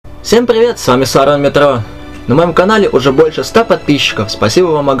Всем привет, с вами метро. На моем канале уже больше 100 подписчиков, спасибо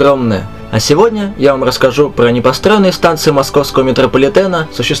вам огромное. А сегодня я вам расскажу про непостроенные станции московского метрополитена,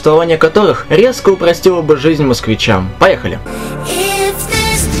 существование которых резко упростило бы жизнь москвичам. Поехали!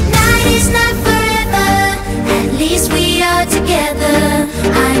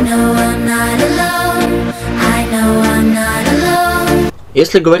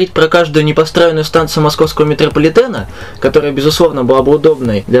 Если говорить про каждую непостроенную станцию московского метрополитена, которая, безусловно, была бы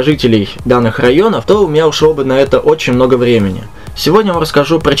удобной для жителей данных районов, то у меня ушло бы на это очень много времени. Сегодня я вам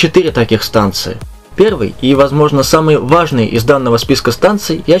расскажу про 4 таких станции. Первый и, возможно, самый важный из данного списка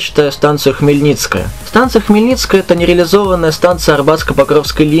станций я считаю станцию Хмельницкая. Станция Хмельницкая – это нереализованная станция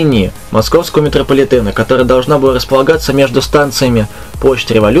Арбатско-Покровской линии московского метрополитена, которая должна была располагаться между станциями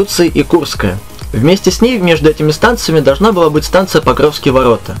Площадь Революции и Курская. Вместе с ней между этими станциями должна была быть станция Покровские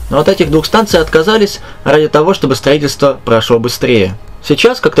ворота. Но от этих двух станций отказались ради того, чтобы строительство прошло быстрее.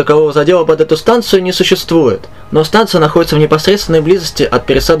 Сейчас, как такового задела под эту станцию не существует, но станция находится в непосредственной близости от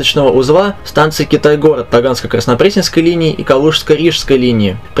пересадочного узла станций Китай-город Таганско-Краснопресненской линии и Калужско-Рижской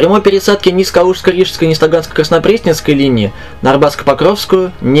линии. Прямой пересадки ни с Калужско-Рижской, ни с Таганско-Краснопресненской линии на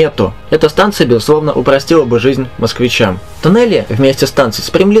Арбатско-Покровскую нету. Эта станция, безусловно, упростила бы жизнь москвичам. Туннели вместе станций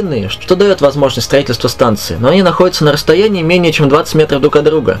спрямлены, что дает возможность строительства станции, но они находятся на расстоянии менее чем 20 метров друг от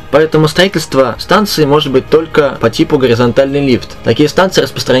друга. Поэтому строительство станции может быть только по типу горизонтальный лифт. Такие станции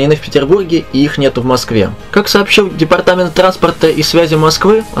распространены в Петербурге, и их нету в Москве. Как сообщил Департамент транспорта и связи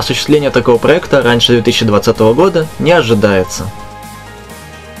Москвы, осуществление такого проекта раньше 2020 года не ожидается.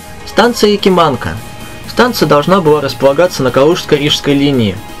 Станция Якиманка. Станция должна была располагаться на Калужско-Рижской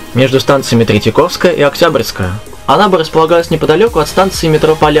линии, между станциями Третьяковская и Октябрьская. Она бы располагалась неподалеку от станции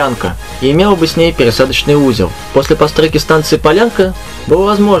метро Полянка и имела бы с ней пересадочный узел. После постройки станции Полянка было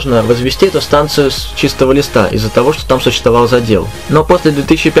возможно возвести эту станцию с чистого листа из-за того, что там существовал задел. Но после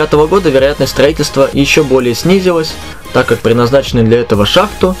 2005 года вероятность строительства еще более снизилась, так как предназначенную для этого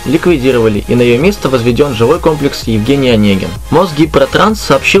шахту ликвидировали, и на ее место возведен жилой комплекс Евгений Онегин. Мосгипротранс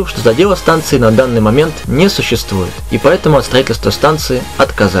сообщил, что задела станции на данный момент не существует, и поэтому от строительства станции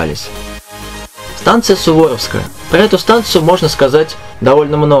отказались. Станция Суворовская. Про эту станцию можно сказать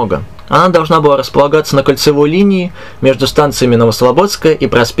довольно много. Она должна была располагаться на кольцевой линии между станциями Новослободская и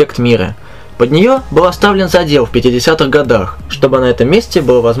Проспект Мира. Под нее был оставлен задел в 50-х годах, чтобы на этом месте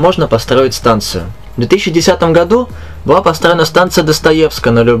было возможно построить станцию. В 2010 году была построена станция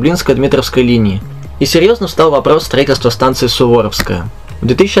Достоевская на Люблинско-Дмитровской линии, и серьезно встал вопрос строительства станции Суворовская. В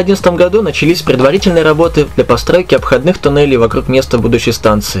 2011 году начались предварительные работы для постройки обходных туннелей вокруг места будущей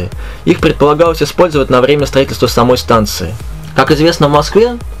станции. Их предполагалось использовать на время строительства самой станции. Как известно, в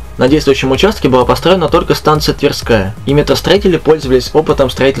Москве на действующем участке была построена только станция Тверская, и метростроители пользовались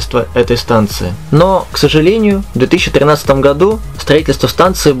опытом строительства этой станции. Но, к сожалению, в 2013 году строительство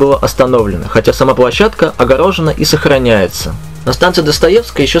станции было остановлено, хотя сама площадка огорожена и сохраняется. На станции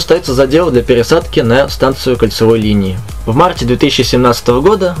Достоевская еще остается задел для пересадки на станцию кольцевой линии. В марте 2017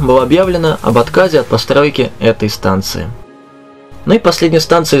 года было объявлено об отказе от постройки этой станции. Ну и последняя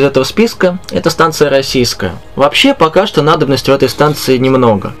станция из этого списка – это станция Российская. Вообще, пока что надобности в этой станции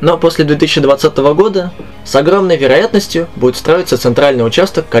немного, но после 2020 года с огромной вероятностью будет строиться центральный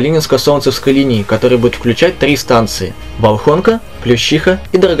участок Калининско-Солнцевской линии, который будет включать 3 станции – Волхонка, Плющиха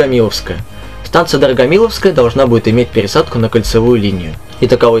и Дорогомиловская. Станция Дорогомиловская должна будет иметь пересадку на кольцевую линию. И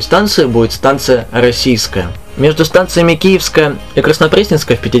таковой станцией будет станция Российская. Между станциями Киевская и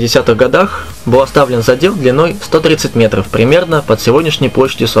Краснопресненская в 50-х годах был оставлен задел длиной 130 метров, примерно под сегодняшней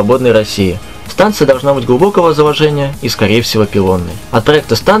площадью Свободной России. Станция должна быть глубокого заложения и, скорее всего, пилонной. От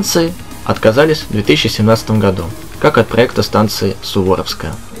проекта станции отказались в 2017 году, как от проекта станции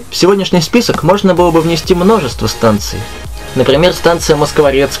Суворовская. В сегодняшний список можно было бы внести множество станций. Например, станция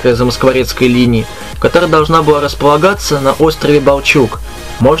Москворецкая за Москворецкой линией, которая должна была располагаться на острове Балчук.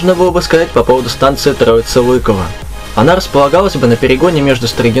 Можно было бы сказать по поводу станции Троица-Лыково. Она располагалась бы на перегоне между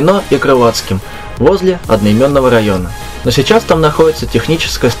Строгино и Крылатским, возле одноименного района. Но сейчас там находится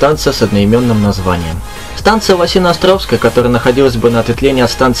техническая станция с одноименным названием. Станция Лосино-Островская, которая находилась бы на ответвлении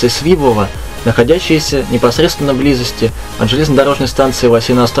от станции Свиблово, находящаяся непосредственно близости от железнодорожной станции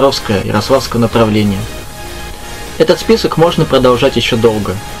Лосино-Островская Ярославского направления. Этот список можно продолжать еще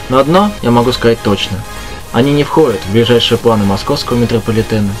долго, но одно я могу сказать точно. Они не входят в ближайшие планы московского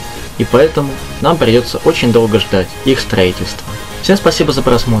метрополитена, и поэтому нам придется очень долго ждать их строительства. Всем спасибо за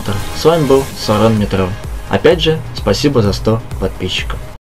просмотр, с вами был метро. Опять же, спасибо за 100 подписчиков.